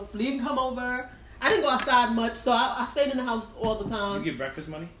Flea can come over. I didn't go outside much, so I stayed in the house all the time. You get breakfast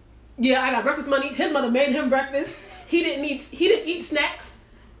money? Yeah, I got breakfast money. His mother made him breakfast. He didn't eat snacks.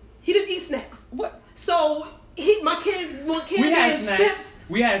 He didn't eat snacks. What? So my kids want candy We had and snacks. strips.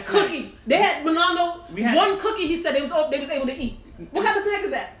 We had snacks. Cookies. They had banana. One cookie. He said they was able to eat. What kind of snack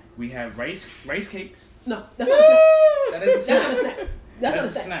is that? We had rice cakes. No, that's not a snack. That is a snack. That's not a snack. That's not a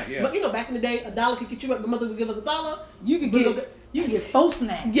snack. Yeah. But back in the day, $1 could get you up. My mother would give us $1. You could get 4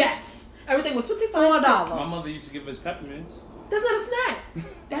 snacks. Yes. Everything was $55. $4. My mother used to give us peppermints. That's not a snack.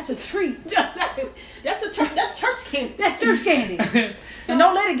 That's a treat. Exactly. That's church candy. That's church candy. So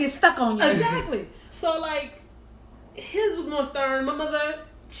don't let it get stuck on you. Exactly. So like, his was more stern. My mother,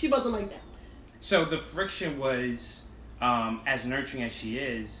 she wasn't like that. So the friction was, as nurturing as she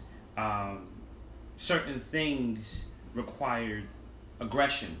is, certain things required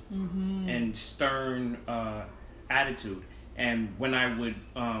aggression and stern attitude. And when I would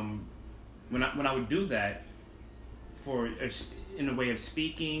when I would do that in a way of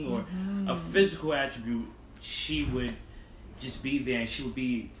speaking or a physical attribute, she would just be there and she would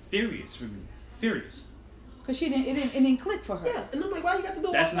be furious with me. Furious. Because it didn't click for her. Yeah, and I'm like, why you got to do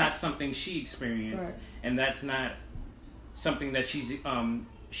all That's that? not something she experienced, Right. and that's not something that she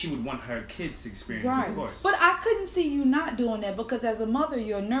would want her kids to experience, Right. of course. But I couldn't see you not doing that because as a mother,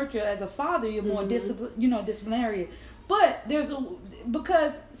 you're a nurturer. As a father, you're more disciplinary. But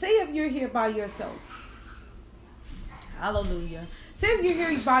because say if you're here by yourself, hallelujah. Say if you're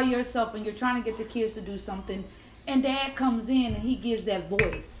here by yourself and you're trying to get the kids to do something, and dad comes in and he gives that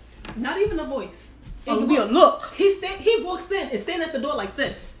voice. Not even a voice. It could be a look. He walks in and standing at the door like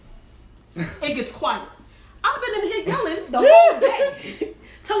this. It gets quiet. I've been in here yelling the whole day,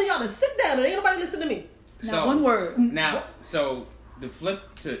 telling y'all to sit down and ain't nobody listen to me. Not one word. Now, so the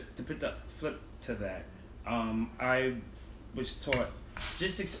flip to put the flip to that, I was taught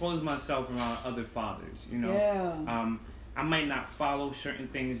just expose myself around other fathers. Yeah. I might not follow certain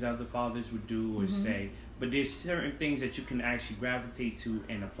things other fathers would do or say, but there's certain things that you can actually gravitate to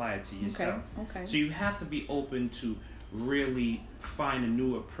and apply it to yourself. Okay. So you have to be open to really find a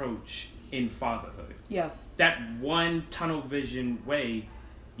new approach in fatherhood. Yeah. That one tunnel vision way,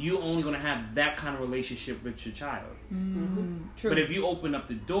 you're only going to have that kind of relationship with your child. True. But if you open up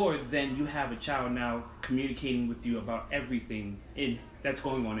the door, then you have a child now communicating with you about everything that's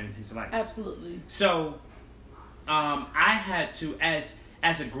going on in his life. Absolutely. So, I had to, as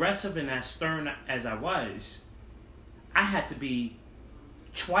aggressive and as stern as I was, I had to be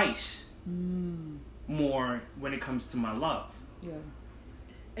twice more when it comes to my love. Yeah.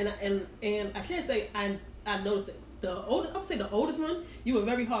 And I can't say I noticed it. I would say the oldest one, you were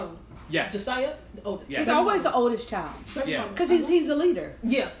very hard on. Yes. Josiah, the oldest. Yeah. He's always the oldest child. Yeah. Because he's the leader.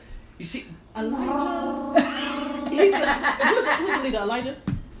 Yeah. You see, Elijah. Who's the leader? Elijah?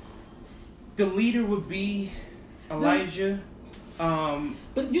 the leader would be Elijah.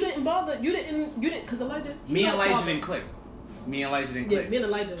 But you didn't bother. You didn't, because Elijah. Me and Elijah didn't click. Yeah, me and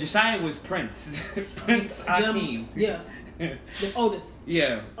Elijah. Josiah was Prince. Prince Akeem. Yeah. The oldest.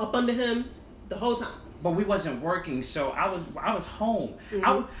 Yeah. Up under him the whole time. But we wasn't working, so I was home.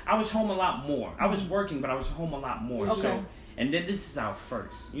 Mm-hmm. I was home a lot more. I was working, but I was home a lot more. Okay. So, and then this is our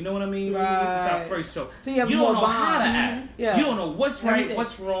first. You know what I mean? Right. It's our first. So you have don't more know how to bond. act. Yeah. You don't know what's right, Everything.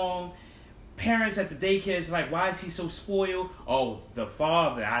 what's wrong. Parents at the daycare is like, why is he so spoiled? Oh, the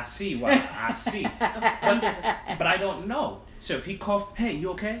father. I see. Why? I see. But I don't know. So if he coughed, hey,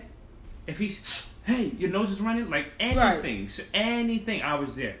 you okay? If he's, hey, your nose is running, like anything. Right. So anything, I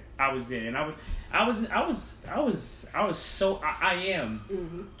was there, and I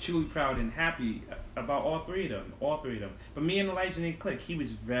am truly proud and happy about all three of them. But me and Elijah didn't click. He was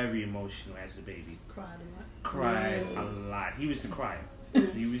very emotional as a baby. Cried a lot. He was the crier.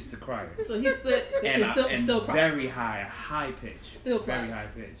 He was the crier. So he's still very high pitch. Still cries. Very high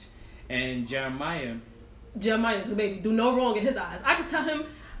pitch. And Jeremiah's the baby. Do no wrong in his eyes. I can tell him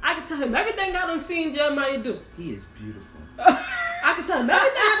everything I done seen Jeremiah do. He is beautiful. I can tell him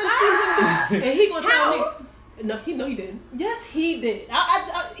everything I done seen him do, and he gonna tell me. No, he didn't. Yes, he did.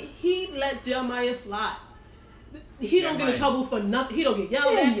 He let Jeremiah slide. He don't get in trouble for nothing. He don't get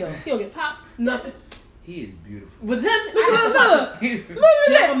yelled at. He don't get popped. Nothing. He is beautiful. With him, look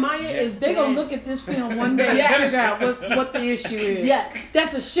Jeremiah is. They gonna look at this film one day and figure out what the issue is. Yes,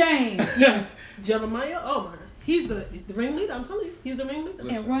 that's a shame. Yes, Jeremiah. Oh my God, he's the ringleader. I'm telling you, he's the ringleader.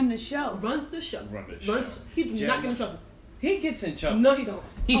 And runs the show. He do not get in trouble. He gets in trouble. No, he don't.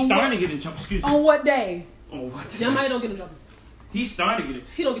 He's starting to get in trouble. Excuse me. On what day? Jeremiah don't get in trouble. He's starting to get.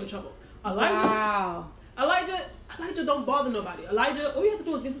 He don't get in trouble. Elijah don't bother nobody. Elijah, all you have to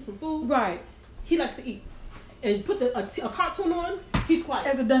do is give him some food. Right. He likes to eat. and put a cartoon on, he's quiet.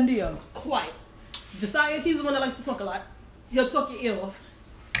 That's a done deal. Quiet. Josiah, he's the one that likes to talk a lot. He'll talk your ear off.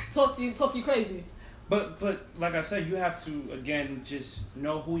 Talk you crazy. But like I said, you have to, again, just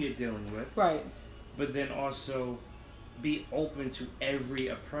know who you're dealing with. Right. But then also be open to every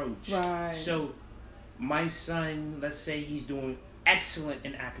approach. Right. So my son, let's say he's doing excellent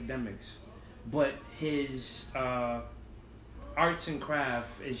in academics, but his arts and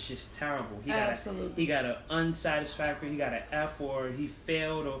craft is just terrible. He got an unsatisfactory, he got an F, or he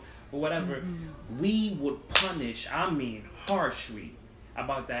failed, or whatever. Mm-hmm. We would punish, harshly,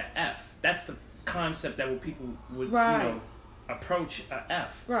 about that F. That's the concept that people would approach a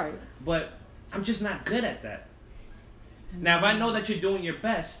F. Right. But I'm just not good at that. Now, if I know that you're doing your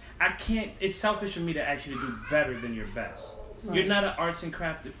best, it's selfish for me to actually do better than your best. Right. You're not an arts and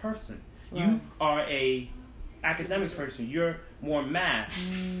crafted person. Right. You are a academics person. You're more math.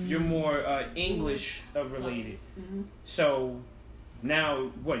 You're more English related. Mm-hmm. So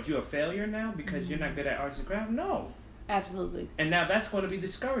now, what, you're a failure now because you're not good at arts and crafts? No. Absolutely. And now that's going to be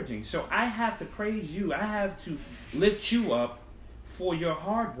discouraging. So I have to praise you. I have to lift you up for your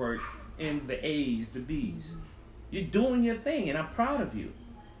hard work in the A's, the B's. Mm-hmm. You're doing your thing, and I'm proud of you.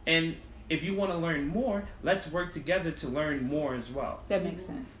 And if you want to learn more, let's work together to learn more as well. That makes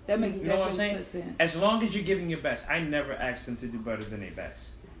sense. That makes sense. As long as you're giving your best. I never asked them to do better than their best.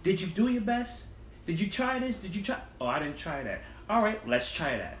 Did you do your best? Did you try this? Did you try? Oh, I didn't try that. All right, let's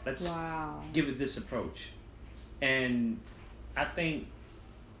try that. Let's give it this approach. And I think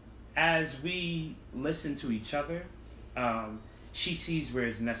as we listen to each other, she sees where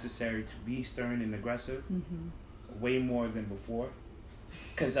it's necessary to be stern and aggressive. Mm-hmm. Way more than before,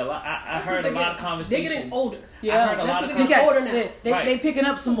 because I heard a lot of conversations. They're getting older. Yeah, I heard a lot of conversations. Older now. They picking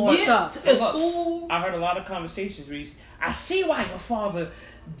up some more stuff. At school, I heard a lot of conversations where I see why your father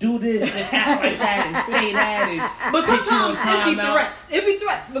do this and act like that and say that. And but sometimes it be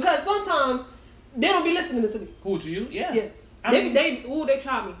threats because sometimes they don't be listening to me. Who, to you? Yeah. They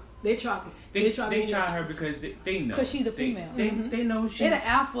try me. They try me. They try her because they know. Because she's the female. They know she's... They're the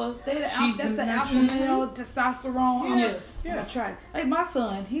alpha. That's the alpha male testosterone. Yeah. I'm try. Like my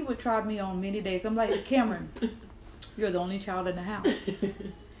son, he would try me on many days. I'm like, Cameron, you're the only child in the house.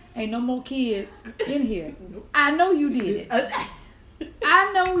 Ain't no more kids in here. I know you did it.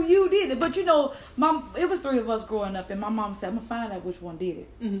 I know you did it. But Mom, it was 3 of us growing up, and my mom said, I'm going to find out which one did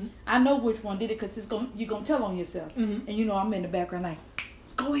it. Mm-hmm. I know which one did it because you're going to tell on yourself. Mm-hmm. And I'm in the background like,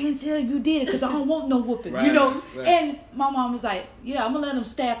 go ahead and tell you did it because I don't want no whooping, right. Right. And my mom was like, yeah, I'm going to let them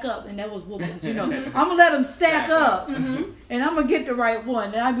stack up. And that was whoopings, I'm going to let them stack up. Mm-hmm. And I'm going to get the right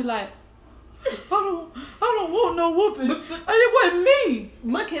one. And I'd be like, I don't want no whooping. And it wasn't me.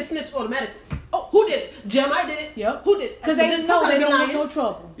 My kids snitch automatically. Oh, who did it? Jeremiah did it. Yep. Who did it? Because they know they don't want no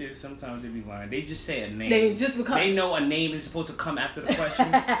trouble. Yeah, sometimes they be lying. They just say a name. They know a name is supposed to come after the question.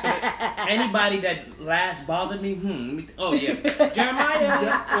 So anybody that last bothered me, oh yeah,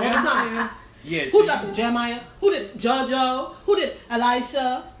 Jeremiah. All the time. Yes. Who dropped it? Jeremiah. Who did it? JoJo. Who did it?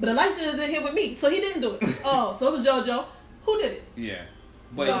 Elisha. But Elisha isn't here with me, so he didn't do it. Oh, so it was JoJo. Who did it? Yeah.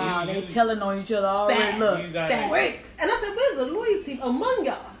 But they telling on each other already. Look. Wait. And I said, where's the loyalty among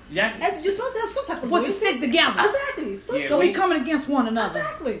y'all? Yeah. You're supposed to have some type of loyalty. To stick together. Exactly. Don't be coming against one another.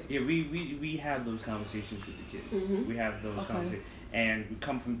 Exactly. Yeah, we have those conversations with the kids. Mm-hmm. We have those conversations. And we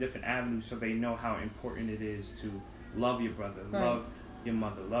come from different avenues so they know how important it is to love your brother, love your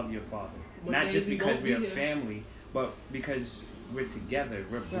mother, love your father. Not just because we are family, but because we're together,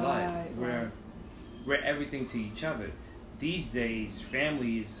 we're blood, we're everything to each other. These days,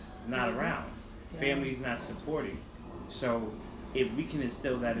 family is not around. Yeah. Family is not supporting. So if we can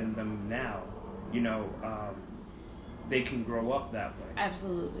instill that in them now, they can grow up that way.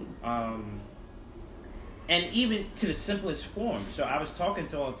 Absolutely. And even to the simplest form. So I was talking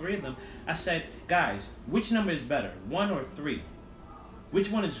to all 3 of them. I said, guys, which number is better, 1 or 3? Which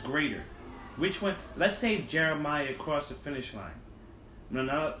one is greater? Which one? Let's say Jeremiah crossed the finish line.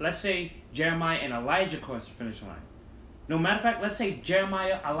 No. Let's say Jeremiah and Elijah crossed the finish line. No matter of fact, let's say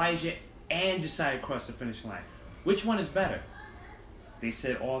Jeremiah, Elijah, and Josiah crossed the finish line. Which one is better? They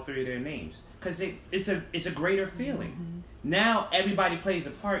said all 3 of their names. Because it's a greater feeling. Mm-hmm. Now everybody plays a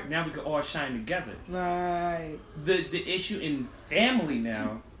part. Now we can all shine together. Right. The issue in family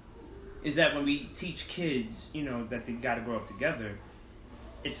now is that when we teach kids, that they got to grow up together,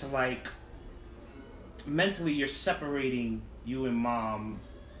 it's like mentally you're separating you and mom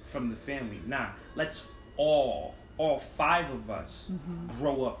from the family. Nah, let's all 5 of us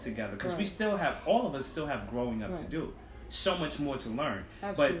grow up together because we still have, all of us still have growing up to do. So much more to learn.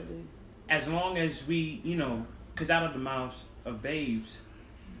 Absolutely. But as long as we, because out of the mouths of babes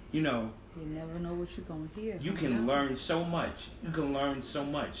you know. You never know what you're gonna hear. You can learn so much. You can learn so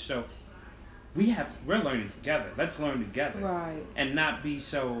much. So we're learning together. Let's learn together. Right. And not be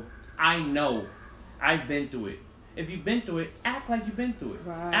so, I know, I've been through it. If you've been through it, act like you've been through it.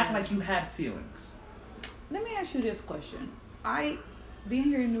 Right. Act like you had feelings. Let me ask you this question. Being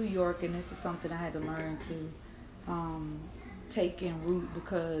here in New York, and this is something I had to learn to take in root,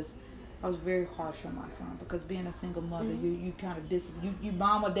 because I was very harsh on my son, because being a single mother, you kind of you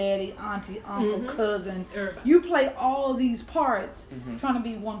mama, daddy, auntie, uncle, cousin. Everybody. You play all these parts trying to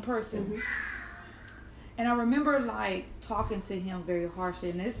be one person. And I remember like talking to him very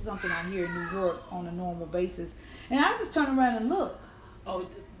harshly, and this is something I hear in New York on a normal basis. And I just turn around and look. Oh,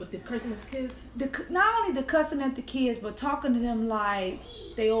 but the cussing at the kids? Not only the cussing at the kids, but talking to them like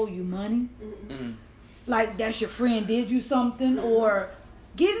they owe you money. Like that's your friend did you something, or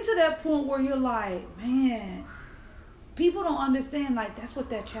getting to that point where you're like, man, people don't understand, like, that's what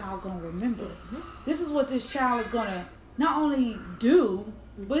that child gonna remember. This is what this child is gonna not only do,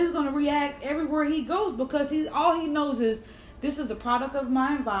 but he's gonna react everywhere he goes, because all he knows is, this is the product of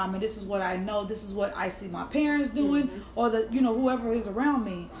my environment, this is what I know, this is what I see my parents doing, or whoever is around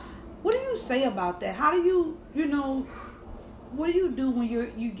me. What do you say about that? How do you what do you do when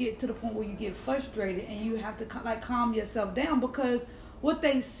you get to the point where you get frustrated and you have to like calm yourself down, because what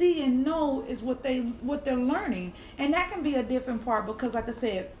they see and know is what they're learning, and that can be a different part, because like I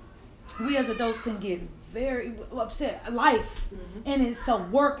said, we as adults can get very upset. Life in itself,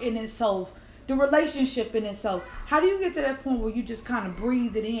 work in itself, the relationship in itself. How do you get to that point where you just kind of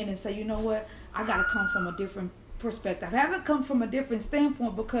breathe it in and say, you know what, I got to come from a different perspective. I have to come from a different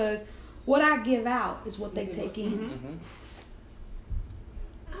standpoint, because what I give out is what they take in.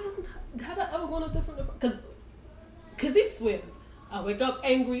 Have I ever gone a different? Because he swears. I wake up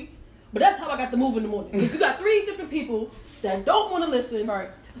angry, but that's how I got to move in the morning. Because you got 3 different people that don't want to listen. Right.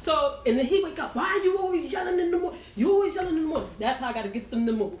 So, and then he wake up, why are you always yelling in the morning? You always yelling in the morning. That's how I got to get them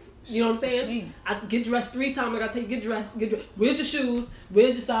to move. You know what I'm saying? I get dressed 3 times. I got to get dressed. Where's your shoes?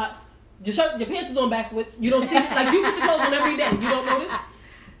 Where's your socks? Your shirt, your pants is on backwards. You don't see it. Like, you put your clothes on every day. You don't notice?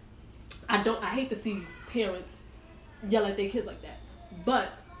 I hate to see parents yell at their kids like that. But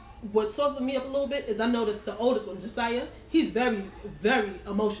what softened me up a little bit is I noticed the oldest one, Josiah, he's very, very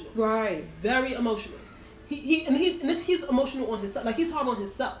emotional. Right. Very emotional. He's emotional on himself. Like, he's hard on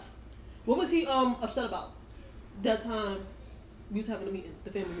himself. What was he upset about that time we was having a meeting, the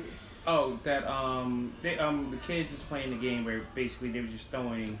family meeting? Oh, that the kids was playing the game where basically they were just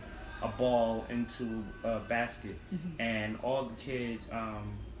throwing a ball into a basket, and all the kids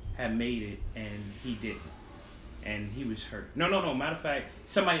had made it and he didn't. And he was hurt. No. Matter of fact,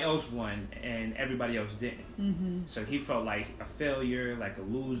 somebody else won and everybody else didn't. So he felt like a failure, like a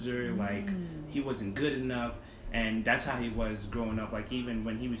loser, like he wasn't good enough. And that's how he was growing up. Like, even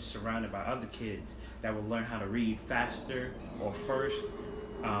when he was surrounded by other kids that would learn how to read faster or first.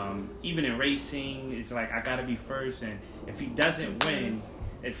 Even in racing, it's like, I gotta be first. And if he doesn't win,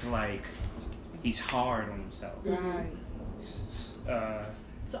 it's like he's hard on himself. Right.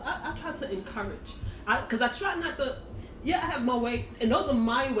 So I try to encourage. Because I try not to, I have my way, and those are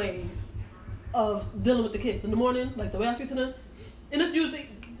my ways of dealing with the kids in the morning, like the way I speak to them. And it's usually,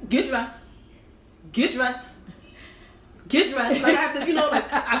 get dressed. Like, I have to,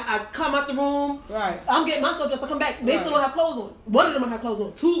 like, I come out the room. Right. I'm getting myself dressed. I come back. They still don't have clothes on. One of them don't have clothes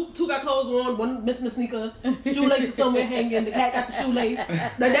on. Two got clothes on. One missing a sneaker. Shoelaces somewhere hanging. The cat got the shoelace.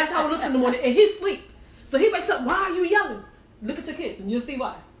 Like, that's how it looks in the morning. And he's asleep. So he wakes up. Why are you yelling? Look at your kids, and you'll see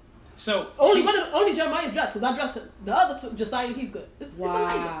why. So only Jeremiah's dressed, because I dress him. The other two, Josiah, he's good. It's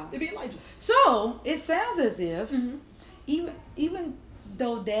Elijah. It'd be Elijah. So it sounds as if even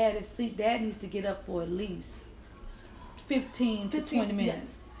though Dad is asleep, Dad needs to get up for at least 15 to 20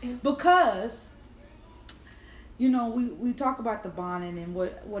 minutes. Yes. Because we talk about the bonding and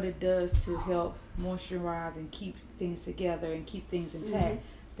what it does to help moisturize and keep things together and keep things intact.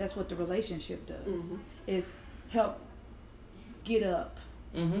 That's what the relationship does. Is help get up.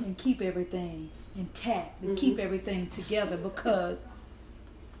 And keep everything intact and keep everything together, because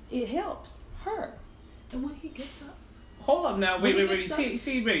it helps her. And when he gets up, hold up now, wait,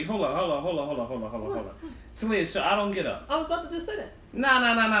 see, wait, hold on. Talia, so I don't get up. I was about to just say that. Nah.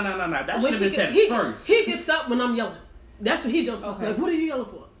 That should have been said first. He gets up when I'm yelling. That's when he jumps up. Like, what are you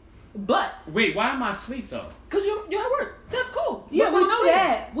yelling for? But wait, why am I asleep though? Because you're at work. That's cool. Yeah, we know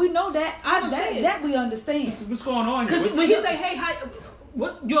that. We know that. That we understand. What's going on here? Because when he say, hey, hi,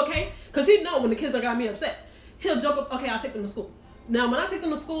 what, you okay? Because he know when the kids are got me upset, he'll jump up. Okay, I'll take them to school. Now, when I take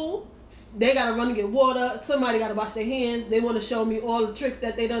them to school, they gotta run to get water. Somebody gotta wash their hands. They want to show me all the tricks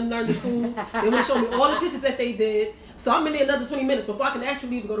that they done learned in school. They want to show me all the pictures that they did. So I'm in there another 20 minutes before I can actually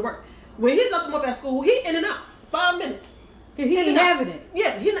leave to go to work. When he dropped him up at school, he in and out 5 minutes. Cause he ain't having it.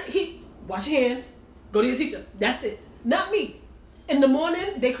 Yeah, he wash your hands, go to your teacher. That's it. Not me. In the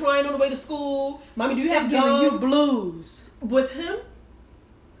morning, they crying on the way to school. Mommy, do you have gum? Giving you blues. With him,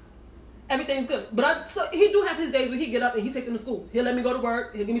 everything's good. But so he do have his days where he get up and he take them to school. He'll let me go to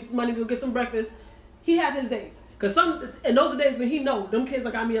work. He'll give me some money to go get some breakfast. He have his days. And those are days when he know them kids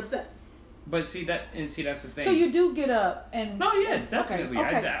are got me upset. But see that's the thing. So you do get up and no, yeah, definitely.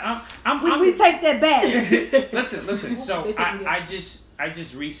 Okay. We take that back. listen. So I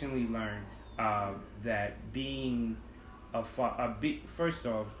just recently learned that being first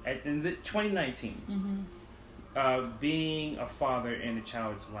off, in 2019, being a father in a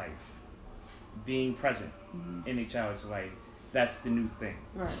child's life, being present in a child's life, that's the new thing.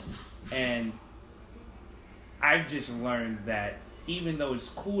 Right. And I've just learned that even though it's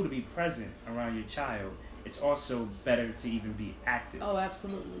cool to be present around your child, it's also better to even be active. Oh,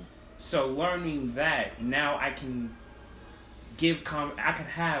 absolutely. So learning that, now I can I can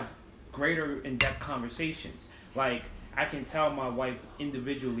have greater in-depth conversations. Like, I can tell my wife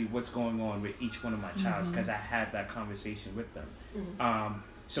individually what's going on with each one of my childs because I had that conversation with them.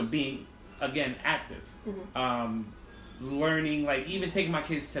 So being, again, active. Learning, like even taking my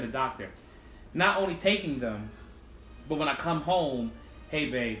kids to the doctor. Not only taking them, but when I come home, hey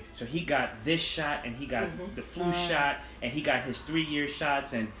babe, so he got this shot and he got the flu shot and he got his 3-year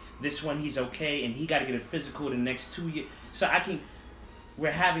shots and this one he's okay and he got to get a physical the next 2 years. So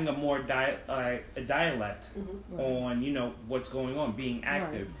we're having a more dialect on, what's going on, being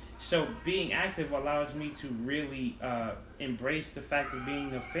active. Right. So being active allows me to really embrace the fact of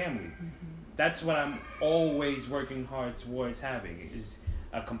being a family. That's what I'm always working hard towards having, is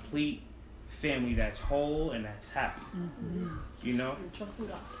a complete family that's whole and that's happy. You know? And trust in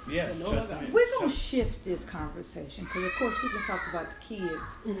God. Yeah. We're going to shift this conversation because, of course, we can talk about the kids,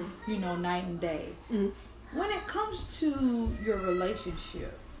 night and day. When it comes to your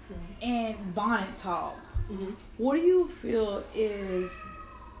relationship and Bonnet Talk, what do you feel is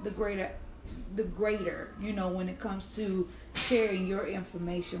the greater, when it comes to sharing your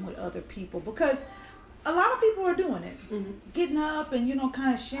information with other people? Because a lot of people are doing it, getting up and,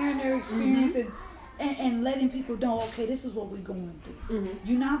 kind of sharing their experience and letting people know, okay, this is what we're going through.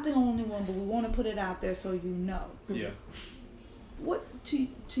 You're not the only one, but we want to put it out there so you know. Yeah. What to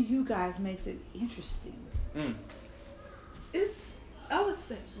you guys makes it interesting? I would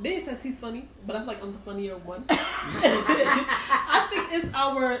say, Dave says he's funny, but I feel like I'm the funnier one. I think it's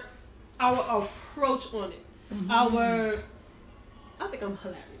our approach on it. I think I'm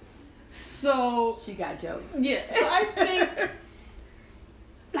hilarious. So she got jokes. Yeah. So I think,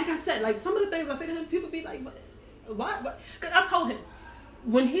 like I said, like some of the things I say to him, people be like, "Why?" Because I told him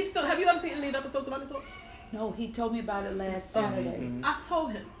when he still. Have you ever seen any of the episodes of Bonnet Talk? No, he told me about it last Saturday. I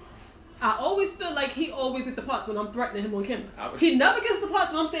told him. I always feel like he always gets the parts when I'm threatening him on camera. He never gets the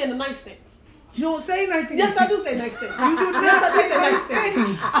parts when I'm saying the nice things. You don't say nice things. Yes, I do say nice things. You do not say nice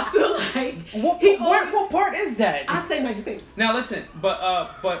things. I feel like what part is that? I say nice things. Now listen, but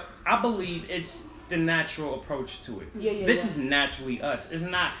I believe it's the natural approach to it. Yeah. This is naturally us. It's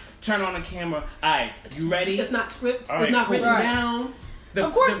not turn on the camera. Alright, you ready? It's not script. All right, it's not cool. written down.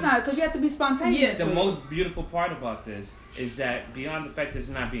 Of course not, because you have to be spontaneous. The most beautiful part about this is that beyond the fact that it's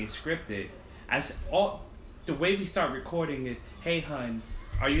not being scripted, the way we start recording is, hey hun,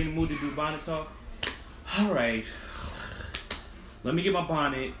 are you in the mood to do Bonnet Talk? All right, let me get my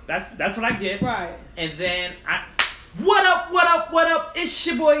bonnet. That's what I get. Right. And then what up? It's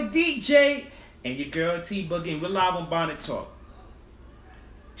your boy DJ and your girl T Boogie, and we're live on Bonnet Talk.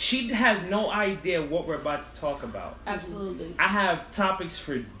 She has no idea what we're about to talk about. Absolutely. I have topics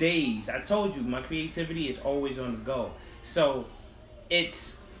for days. I told you, my creativity is always on the go. So,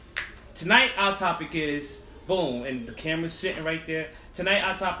 tonight our topic is, boom, and the camera's sitting right there. Tonight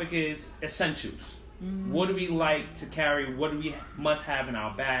our topic is essentials. What do we like to carry? What do we must have in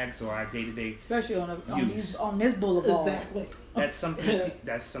our bags or our day-to-day especially on this boulevard. Exactly.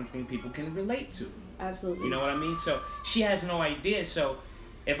 That's something people can relate to. Absolutely. You know what I mean? So, she has no idea. So,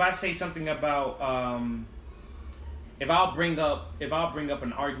 if I say something about, if I'll bring up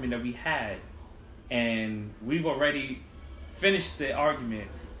an argument that we had, and we've already finished the argument,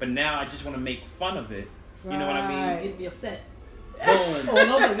 but now I just want to make fun of it. Right. You know what I mean? You'd be upset. Boom. All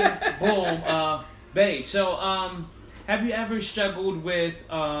over again. Boom. Babe. So, have you ever struggled with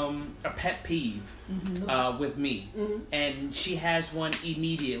a pet peeve with me? And she has one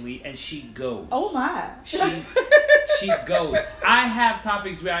immediately, and she goes. Oh my! She goes. I have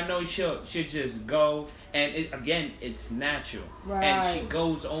topics where I know she'll just go, and it's natural. Right. And she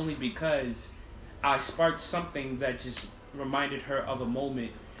goes only because I sparked something that just reminded her of a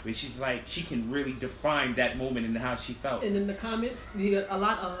moment where she's like, she can really define that moment and how she felt. And in the comments, you get a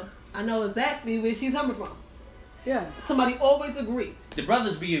lot of, I know exactly where she's coming from. Yeah. Somebody always agree. The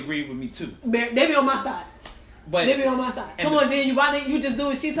brothers be agreeing with me too. They be on my side. But they be on my side. Come on, Daniel, why didn't you just do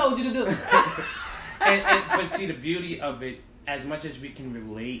what she told you to do? But see, the beauty of it, as much as we can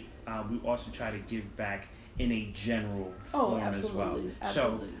relate, we also try to give back in a general form as well.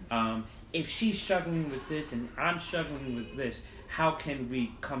 Absolutely. So, if she's struggling with this and I'm struggling with this, how can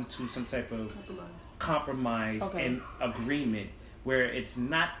we come to some type of compromise and agreement where it's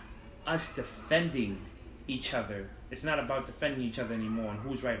not us defending each other? It's not about defending each other anymore and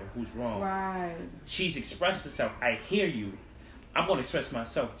who's right or who's wrong. Right. She's expressed herself. I hear you. I'm going to express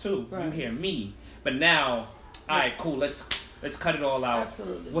myself too. Right. You hear me. But now, all right, cool. Let's cut it all out.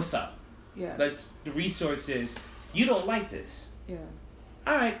 Absolutely. What's up? Yeah. The resources. You don't like this. Yeah.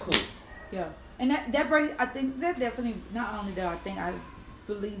 All right, cool. Yeah. And that brings, I think that definitely, not only that, I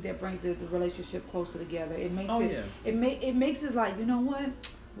believe that brings the relationship closer together. It makes it makes it like, you know what?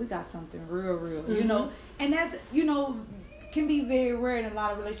 We got something real, mm-hmm. you know? And that's, you know, can be very rare in a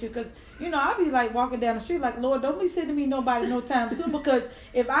lot of relationships because, you know, I'll be like walking down the street like, Lord, don't be sending me nobody no time soon because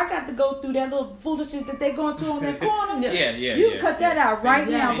if I got to go through that little foolishness that they going through on that corner, you cut that out right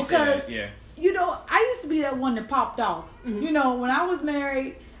now because, you know, I used to be that one that popped off. Mm-hmm. You know, when I was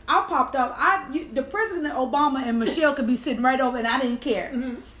married, I popped off. The President Obama and Michelle could be sitting right over and I didn't care.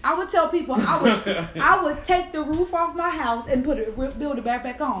 Mm-hmm. I would tell people I would take the roof off my house and build it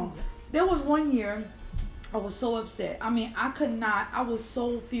back on. There was one year I was so upset. I mean, I was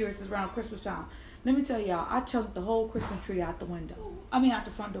so furious around Christmas time. Let me tell y'all, I chunked the whole Christmas tree out the front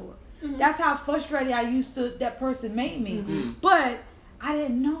door. Mm-hmm. That's how frustrated that person made me. Mm-hmm. But I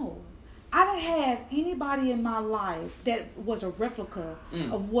didn't know. I didn't have anybody in my life that was a replica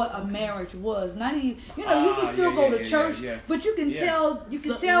of what a marriage was. Not even, you know, you can still go to church, but you can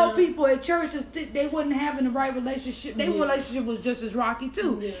tell people at churches they wasn't having the right relationship. Their relationship was just as rocky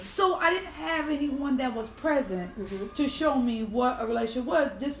too. Yeah. So I didn't have anyone that was present to show me what a relationship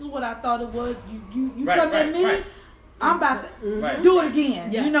was. This is what I thought it was. You come at me. Right. I'm about to do it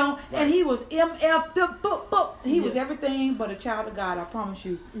again, you know. Right. And he was MF. He was everything but a child of God. I promise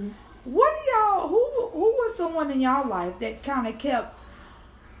you. Mm-hmm. What do y'all? Who was someone in y'all life that kind of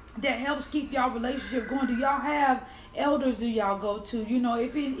that helps keep y'all relationship going? Do y'all have elders do y'all go to? You know,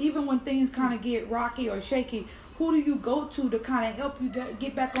 even when things kind of get rocky or shaky, who do you go to kind of help you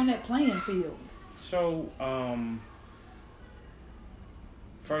get back on that playing field? So,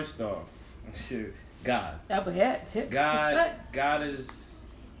 first off, God. God is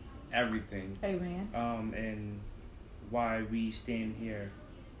everything. Amen. And why we stand here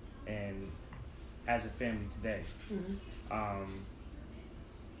and as a family today.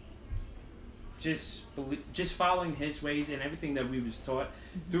 Just following his ways and everything that we was taught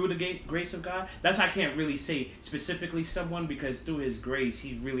through the grace of God. That's why I can't really say specifically someone, because through his grace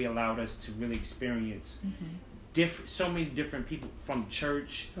he really allowed us to really experience so many different people from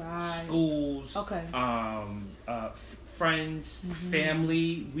church, schools, friends,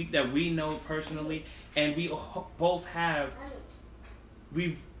 family that we know personally, and we've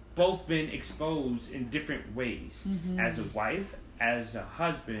both been exposed in different ways as a wife, as a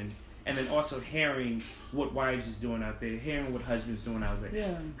husband, and then also hearing what wives is doing out there, hearing what husbands doing out there.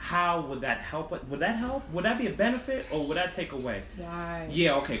 Yeah. How would that help? Would that help? Would that be a benefit, or would that take away? Right.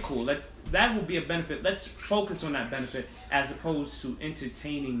 Yeah. Okay. Cool. That would be a benefit. Let's focus on that benefit as opposed to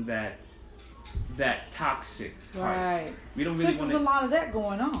entertaining that toxic part. Right. We don't really want. There's a lot of that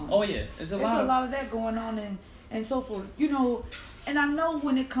going on. Oh yeah, there's a lot of that going on and so forth. You know. And I know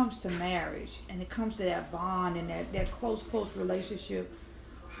when it comes to marriage and it comes to that bond and that close relationship,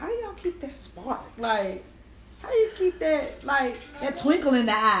 how do y'all keep that spark? Like, how do you keep that, like, that twinkle in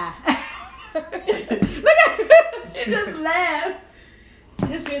the eye? Look at her. She just laughed.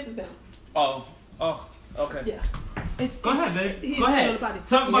 His face is down. Oh, okay. Yeah. Go ahead, babe. Go ahead.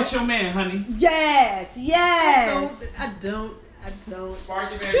 Talk about your man, honey. Yes. I don't. Spark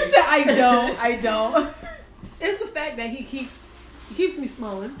your man. She said, I don't. It's the fact that he keeps me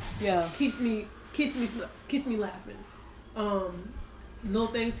smiling. Yeah. Keeps me laughing. Little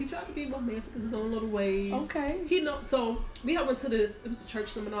things. He tried to be romantic in his own little ways. Okay. So we went to this. It was a church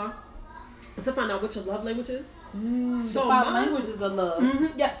seminar to find out what your love language is. So 5 languages of love.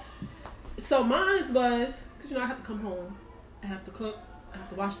 Yes. So mine was, because I have to come home, I have to cook, I have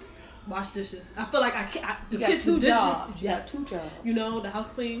to wash dishes. I feel like I can't. You got 2 jobs. Yes. You got 2 jobs. You know, the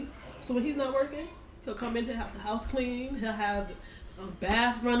house clean. So when he's not working, he'll come in. He'll have the house clean. He'll have a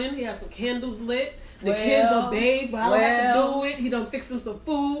bath running. He has some candles lit. The kids are bathed, but I don't have to do it. He done fix them some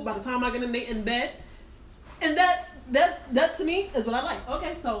food by the time I get in bed. And that to me is what I like.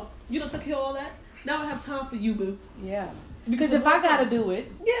 Okay, so you done took care of all that. Now I have time for you, boo. Yeah. Because if I gotta do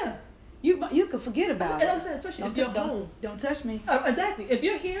it, yeah, you can forget about it. I'm saying, especially if you're home. Don't touch me. Exactly. If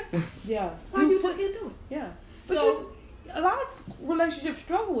you're here, yeah, why you just can't do it? Yeah. So a lot of relationships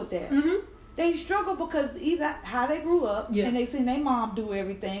struggle with that. Mm-hmm. They struggle because either how they grew up and they seen their mom do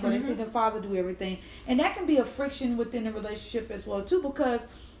everything, or they see their father do everything, and that can be a friction within the relationship as well too. Because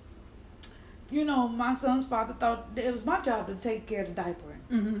my son's father thought it was my job to take care of the diaper.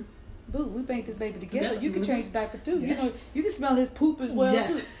 Mm-hmm. Boo, we paint this baby together. You can change the diaper too. Yes. You can smell his poop as well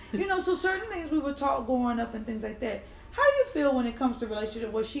too. So certain things we were taught growing up and things like that. How do you feel when it comes to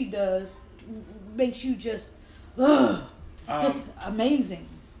relationship? What she does makes you just amazing.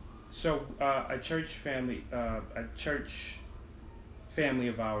 So a church family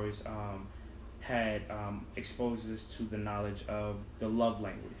of ours had exposed us to the knowledge of the love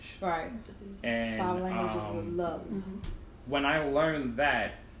language. Right. And 5 languages of love. Mm-hmm. When I learned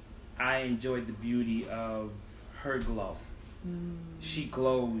that, I enjoyed the beauty of her glow. She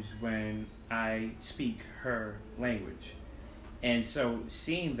glows when I speak her language. And so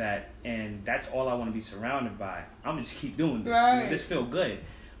seeing that, and that's all I want to be surrounded by, I'm going to just keep doing this. Right. This feels good.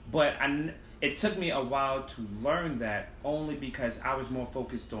 But it took me a while to learn that, only because I was more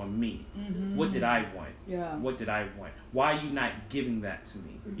focused on me. Mm-hmm. What did I want? Yeah. What did I want? Why are you not giving that to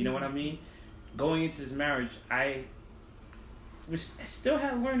me? Mm-hmm. You know what I mean? Going into this marriage, I still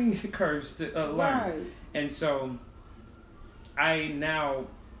have learning curves to learn. Right. And so I now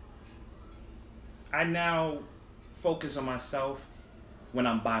focus on myself when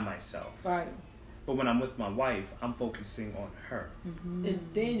I'm by myself. Right. But when I'm with my wife, I'm focusing on her. Mm-hmm.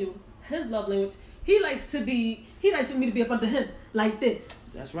 And Daniel, his love language, he likes for me to be up under him like this.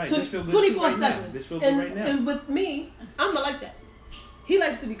 That's right. This feels good 24/7. Right, this feels good right now. And with me, I'm not like that. He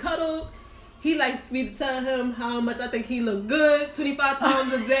likes to be cuddled. He likes me to tell him how much I think he look good 25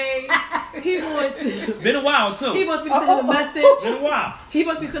 times a day. It's been a while too. He wants me to send him a message. It's been a while. He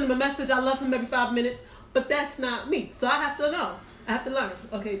wants me to send him a message. I love him every 5 minutes. But that's not me. So I have to know. I have to learn.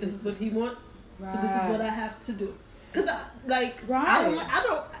 Okay, this is what he wants. Right. So this is what I have to do. Because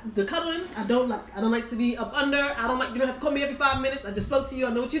the cuddling, I don't like. I don't like to be up under. I don't like, you don't have to call me every 5 minutes. I just spoke to you. I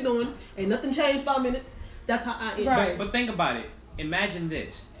know what you're doing. Ain't nothing changed 5 minutes. That's how I am. Right. But think about it. Imagine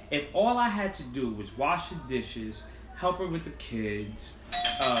this. If all I had to do was wash the dishes, help her with the kids,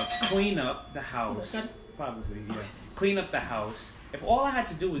 clean up the house, probably, yeah. Clean up the house. If all I had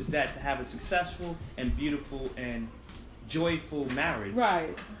to do was that to have a successful and beautiful and joyful marriage.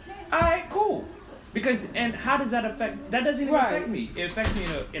 Right. All right, cool. And how does that affect? That doesn't even affect me. It affects me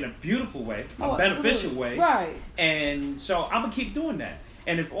in a beautiful way, a beneficial way. Right. And so I'm gonna keep doing that.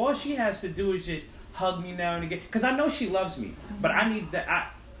 And if all she has to do is just hug me now and again, because I know she loves me, but I need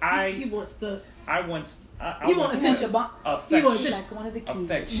that. He wants the. He wants attention. He wants like one of the kids.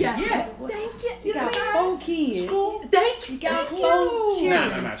 Affection. Yeah. Thank you. You got 4 kids. Thank you. You got 4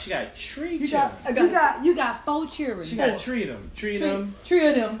 children. No. She got 3 children. You got 4 children. She got 3 of them. 3 of them. 3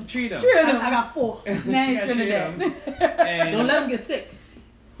 of them. 3 of them. 3 of them. I got 4. Man, Trinidad. Don't let them get sick.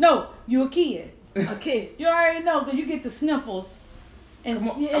 No, you a kid. A kid. You already know because you get the sniffles, and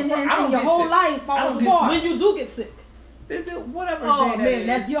your whole life falls apart. When you do get sick. Whatever. Oh man,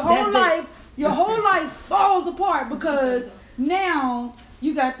 that's your whole life. Your whole life falls apart because now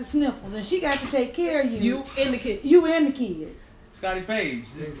you got the sniffles and she got to take care of you. You and the kids. You and the kids. Scotty Page.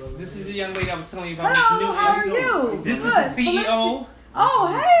 This is the young lady I was telling you about. Hello, how are you? This is the CEO. Oh,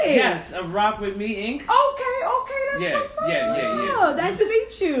 hey. Yes, of Rock With Me, Inc. Okay, that's what's up. Yeah. Nice to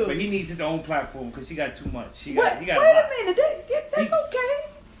meet you. But he needs his own platform because he got too much. Wait a minute, that's okay.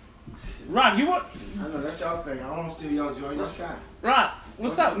 Rock, you want? I know that's y'all thing. I want to steal y'all joy, y'all shine. Rock,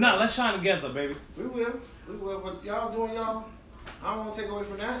 what's up? No, let's shine together, baby. We will. What y'all doing, y'all? I don't want to take away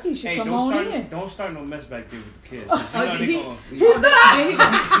from that. He should come on in. Don't start no mess back there with the kids. All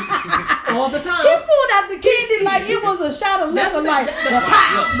the time. He pulled out the candy like it was a shot of liquor. Like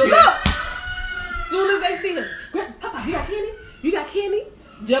look. As soon as they see him, Papa, you got candy? You got candy?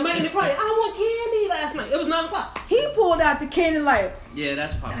 Jeremiah in the crying, I want candy last night. It was 9 o'clock. He pulled out the candy like, yeah,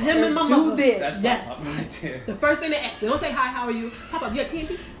 that's Papa. Him and my do mother. this. That's Papa right there. The first thing they ask, they don't say hi, how are you? Papa, you got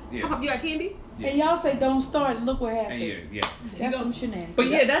candy? Yeah. Papa, you got candy? Yeah. And y'all say don't start and look what happened. Yeah. That's some shenanigans. But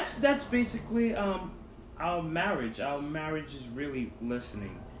yeah, that's basically our marriage. Our marriage is really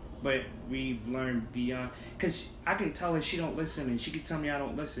listening. But we've learned beyond, because I can tell her she don't listen and she can tell me I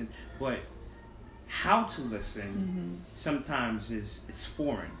don't listen, but how to listen sometimes is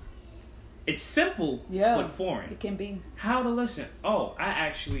foreign. It's simple, but foreign. It can be. How to listen? Oh, I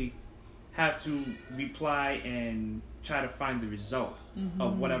actually have to reply and try to find the result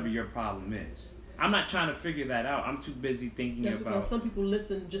of whatever your problem is. I'm not trying to figure that out. I'm too busy thinking That's about. Because some people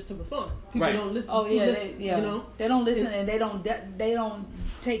listen just to respond. People Right. don't listen. Oh to yeah, listen, they, yeah. You know, they don't listen and they don't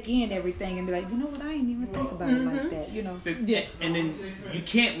take in everything and be like, you know what, I ain't even think about it like that. You know. Yeah. And then you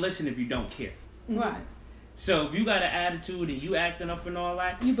can't listen if you don't care. Right. So if you got an attitude and you acting up and all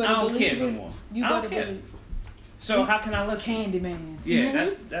that, You I better don't care believe no it. more. You I don't better care. believe. So how can I listen? Candyman. Yeah,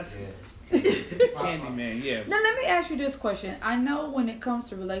 that's Candyman. Yeah. Now let me ask you this question. I know when it comes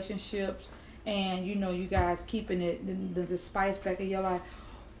to relationships and you know you guys keeping it the spice back in your life,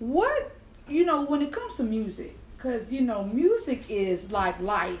 what when it comes to music, because music is like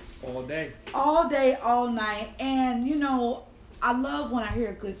life. All day, all night, and I love when I hear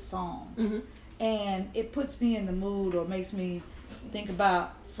a good song, and it puts me in the mood or makes me think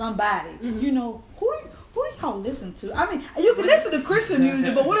about somebody. Who do y'all listen to? I mean, you can listen to Christian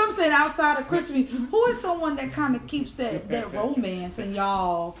music, but what I'm saying outside of Christian music, who is someone that kind of keeps that romance in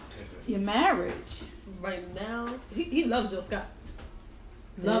your marriage? Right now, he loves Jill Scott.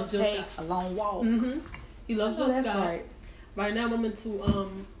 Loves Jill Scott. A long walk. He loves Jill that's Scott. Right now, I'm into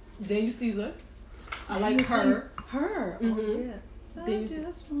Daniel Caesar. I like her. Her. Oh, yeah.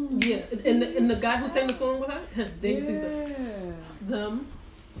 Yeah, and the guy who sang the song with her, Daniel Caesar. Them.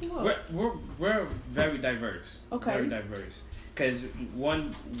 We're very diverse. Okay. Very diverse. Because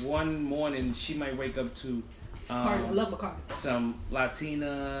one morning she might wake up to I love McCartney. some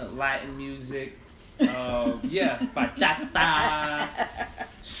Latin music. Bachata,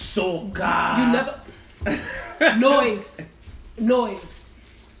 soca. You never noise.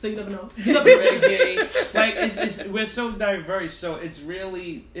 So you never know. Reggae. Like we're so diverse. So it's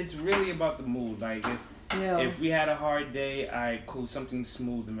really about the mood. Like if we had a hard day, cool, something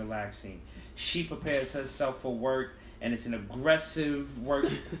smooth and relaxing. She prepares herself for work, and it's an aggressive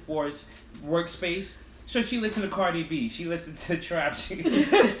workspace. So she listens to Cardi B. She listens to trap. She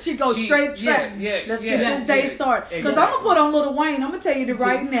goes straight trap. Let's get this day started. Because I'm gonna put on Lil Wayne. I'm gonna tell you that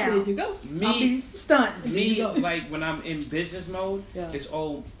right now. There you go. I'll be stunned. Like when I'm in business mode, it's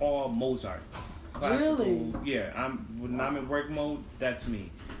all Mozart. Classical. Really? Yeah. When I'm in work mode, that's me.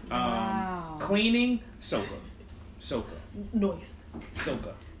 Wow. Cleaning, soca. Noise.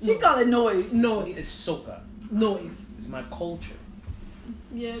 Soca. She call it noise. It's soca. Noise. It's my culture.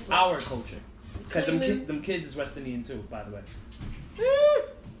 Yeah. Our culture. Because them kids is West Indian too, by the way.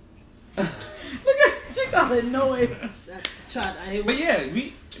 Look at she call it noise. But yeah,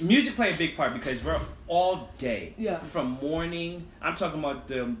 music play a big part because we're all day. Yeah. From morning, I'm talking about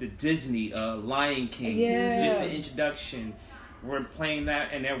the Disney Lion King. Yeah. Just the introduction. We're playing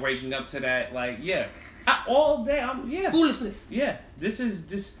that and they're waking up to that. Like all day. Foolishness. Yeah.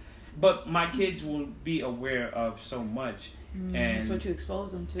 This. But my kids will be aware of so much. And that's what you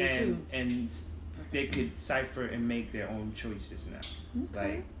expose them to too. And they could cipher and make their own choices now.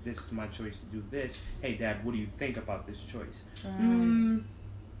 Okay. Like, this is my choice to do this. Hey, Dad, what do you think about this choice?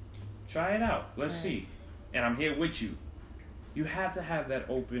 Try it out. Let's see. And I'm here with you. You have to have that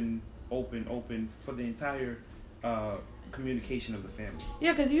open for the entire communication of the family.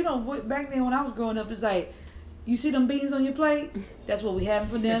 Yeah, because back then when I was growing up, it's like, you see them beans on your plate? That's what we having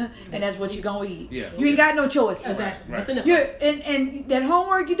for dinner, and that's what you're gonna eat. Yeah. You ain't got no choice. Exactly. Right. And that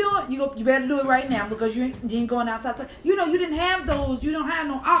homework you're doing, you better do it right now because you ain't going outside play. You didn't have those. You don't have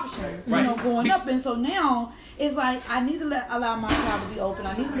no options. Right. Growing up, and so now it's like I need to allow my child to be open.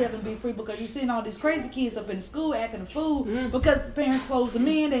 I need to let them be free because you're seeing all these crazy kids up in the school acting a fool because the parents close them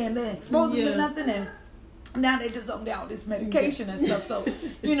in and they expose them to nothing and. Now they just on down this medication and stuff, so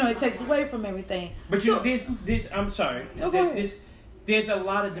it takes away from everything. But I'm sorry. There's a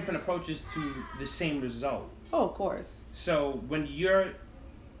lot of different approaches to the same result. Oh, of course. So when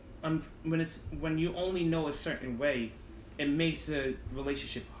when you only know a certain way, it makes a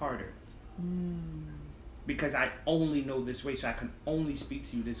relationship harder. Because I only know this way, so I can only speak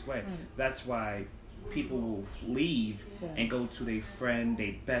to you this way. That's why people will leave and go to their friend,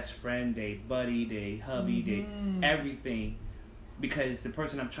 their best friend, their buddy, their hubby, their everything, because the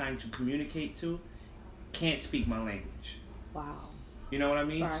person I'm trying to communicate to can't speak my language. Wow. You know what I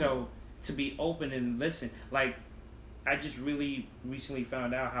mean? Right. So to be open and listen, like I just really recently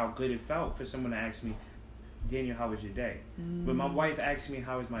found out how good it felt for someone to ask me, Daniel, how was your day? When my wife asked me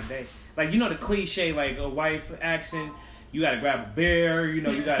how was my day, like the cliche, like a wife asking, you gotta grab a beer, you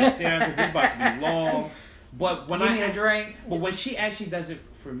gotta sit down because it's about to be long. But when Give me a drink. But when she actually does it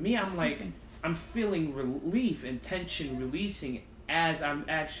for me, I'm like, I'm feeling relief and tension releasing as I'm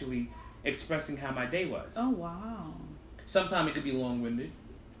actually expressing how my day was. Oh wow. Sometimes it could be long-winded.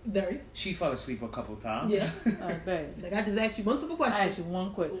 Very. She fell asleep a couple times. Yeah. Oh, bad. Like I just asked you one simple question. I asked you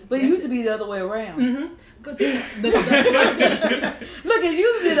one question. But it used to be the other way around. Mm-hmm. Because Look, it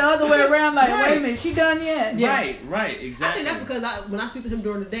used to be the other way around. Like, Right. wait a minute, she done yet? Yeah. Right, exactly. I think that's because when I speak to him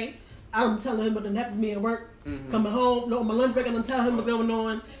during the day, I'm telling him what done happened to me at work. Mm-hmm. Coming home, on my lunch break, I'm gonna tell him what's going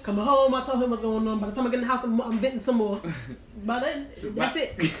on. Coming home, I tell him what's going on. By the time I get in the house, I'm venting some more. By then, that's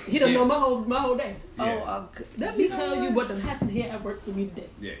it. He don't know my whole day. Yeah. Let me tell you what done happened here at work for me today.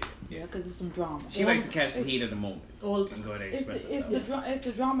 Yeah, because it's some drama. She likes to catch the heat of the moment. All the time. And go ahead and It's express it's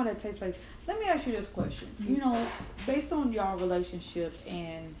the drama that takes place. Let me ask you this question. You know, based on y'all relationship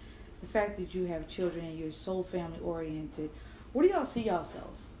and the fact that you have children and you're so family oriented, where do y'all see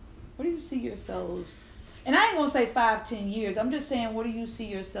yourselves? Where do you see yourselves? And I ain't gonna say 5-10 years. I'm just saying, where do you see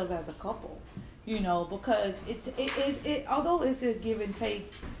yourself as a couple? You know, because it although it's a give and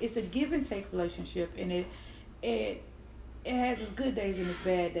take relationship, and it has its good days and its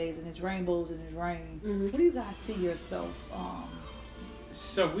bad days and its rainbows and its rain. Mm-hmm. Where do you guys see yourself?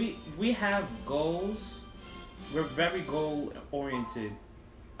 So we have goals. We're very goal oriented.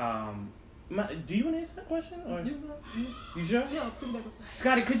 Do you want to answer that question? Or you sure? Yeah, pretty much.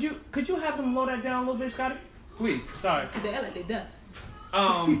 Scotty, could you have them lower that down a little bit, Scotty? Please. Sorry. They act like they deaf.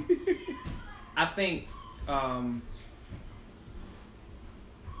 I think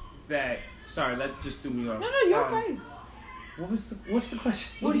that. Sorry, that just threw me off. No, you're okay. What's the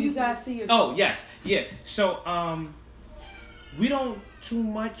question? Where do you guys see yourself? Oh yes, yeah. So we don't too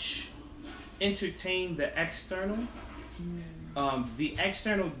much entertain the external. The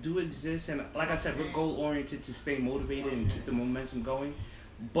external do exist, and like I said, we're goal oriented to stay motivated and keep the momentum going.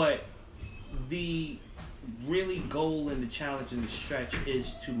 But the really goal and the challenge and the stretch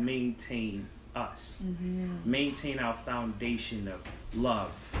is to maintain us, maintain our foundation of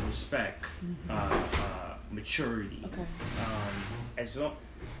love, respect, maturity. Okay. As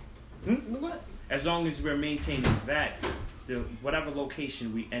long as we're maintaining that, whatever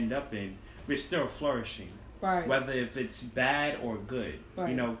location we end up in, we're still flourishing. Right. Whether if it's bad or good, right.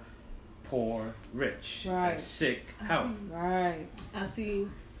 You know, poor, rich, right. Sick, health. Right. I see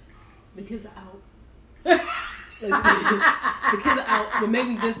the kids are out. The kids are out. But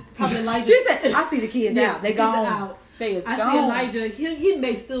maybe just probably Elijah. She said, "I see the kids out. They gone. Out. They is I gone." see Elijah. He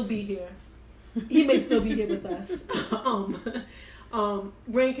may still be here. He may still be here with us.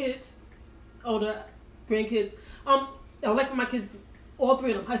 Grandkids, older grandkids. I would like for my kids, all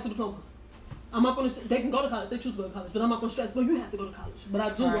three of them, high school diplomas. I'm not gonna. They can go to college. They choose to go to college, but I'm not gonna stress. Well, you have to go to college. But I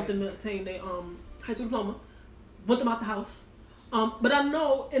do want them to attain their high school diploma. Want them out the house. But I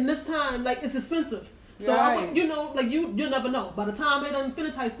know in this time, like, it's expensive. So you'll never know. By the time they done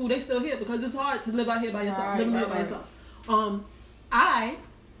finish high school, they still here because it's hard to live out here by yourself. By yourself. I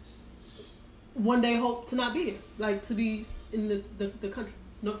one day hope to not be here, like to be in the country,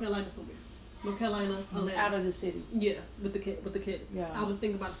 North Carolina somewhere. North Carolina, Atlanta. Out of the city. Yeah, with the kid. Yeah. I was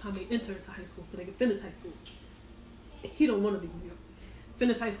thinking about the time they enter into high school so they can finish high school. He don't want to be here.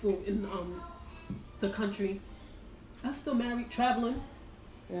 Finish high school in the country. I'm still married, traveling.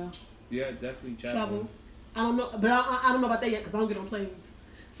 Yeah. Yeah, definitely travel. I don't know, but I don't know about that yet because I don't get on planes.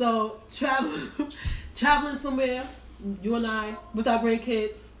 So traveling somewhere, you and I with our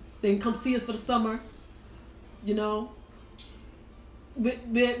grandkids. They can come see us for the summer. You know.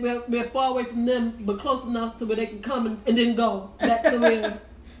 We're far away from them, but close enough to where they can come and then go back to where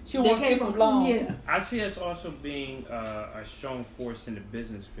they came from. Long. Yeah. I see us also being a strong force in the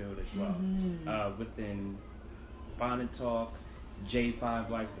business field as well, within Bonnet Talk, J5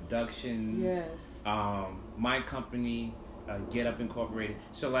 Life Productions. Yes. My company, Get Up Incorporated.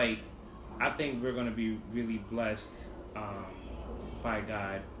 So like, I think we're gonna be really blessed by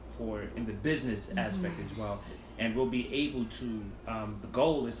God in the business aspect as well. And we'll be able to, the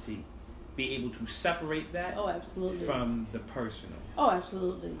goal is to be able to separate that from the personal. Oh,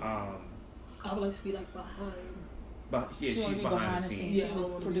 absolutely. I would like to be like behind. But yeah, she's behind the scenes. Yeah,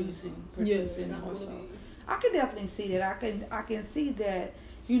 producing also. I can definitely see that. I can see that,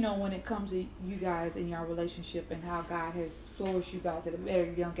 you know, when it comes to you guys and your relationship and how God has flourished you guys at a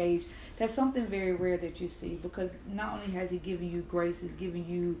very young age. That's something very rare that you see, because not only has He given you grace, He's given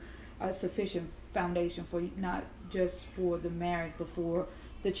you a sufficient foundation for not just for the marriage but for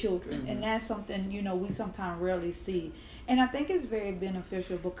the children. And that's something, you know, we sometimes rarely see. And I think it's very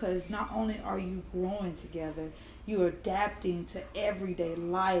beneficial because not only are you growing together, you're adapting to everyday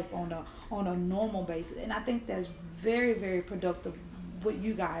life on a normal basis. And I think that's very, very productive with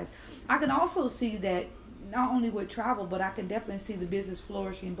you guys. I can also see that not only with travel, but I can definitely see the business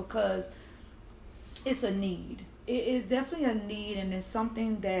flourishing because it's a need. It is definitely a need, and it's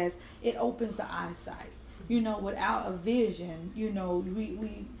something it opens the eyesight. without a vision,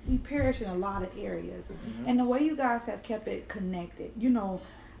 we perish in a lot of areas. And the way you guys have kept it connected,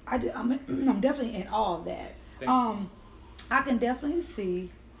 I'm definitely in awe of that. I can definitely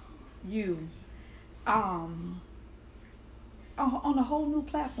see you on a whole new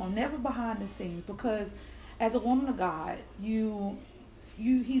platform, never behind the scenes, because as a woman of God,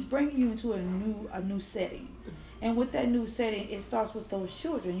 he's bringing you into a new setting. And with that new setting, it starts with those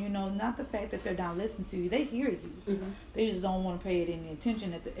children, not the fact that they're not listening to you. They hear you. They just don't want to pay it any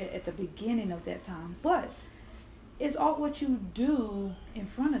attention at the beginning of that time. But it's all what you do in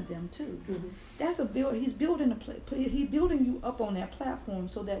front of them too. That's a build. He's building he's building you up on that platform,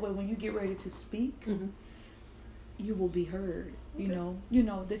 so that way when you get ready to speak, you will be heard.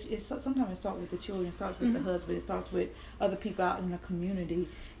 Sometimes it starts with the children, it starts with the husband, it starts with other people out in the community,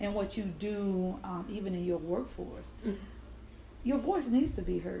 and what you do, even in your workforce. Your voice needs to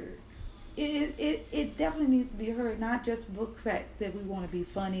be heard. It definitely needs to be heard, not just the fact that we want to be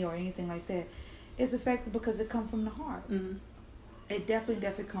funny or anything like that. It's effective because it comes from the heart. It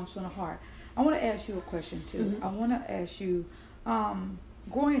definitely comes from the heart. I want to ask you a question too. I want to ask you,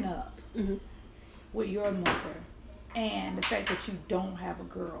 growing up with your mother, and the fact that you don't have a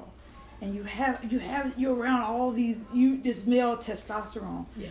girl, and you're around all this male testosterone.